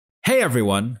Hey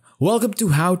everyone, welcome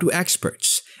to How to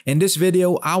Experts. In this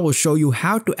video, I will show you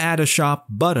how to add a shop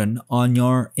button on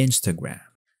your Instagram.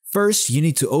 First, you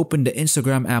need to open the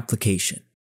Instagram application.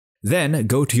 Then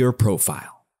go to your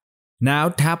profile. Now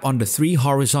tap on the three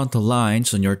horizontal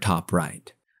lines on your top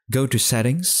right. Go to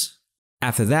Settings.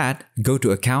 After that, go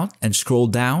to Account and scroll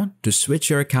down to switch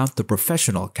your account to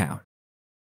Professional account.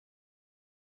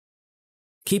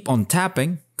 Keep on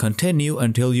tapping, continue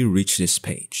until you reach this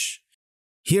page.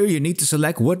 Here you need to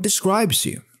select what describes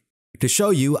you. To show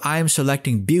you, I am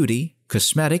selecting Beauty,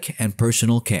 Cosmetic, and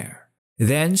Personal Care.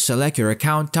 Then select your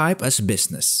account type as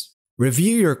Business.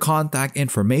 Review your contact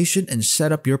information and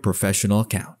set up your professional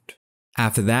account.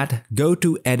 After that, go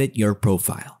to Edit your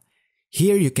profile.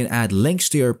 Here you can add links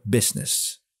to your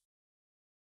business.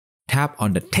 Tap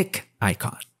on the tick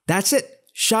icon. That's it!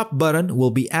 Shop button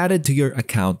will be added to your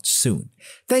account soon.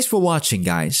 Thanks for watching,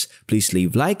 guys. Please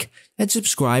leave like and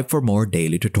subscribe for more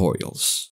daily tutorials.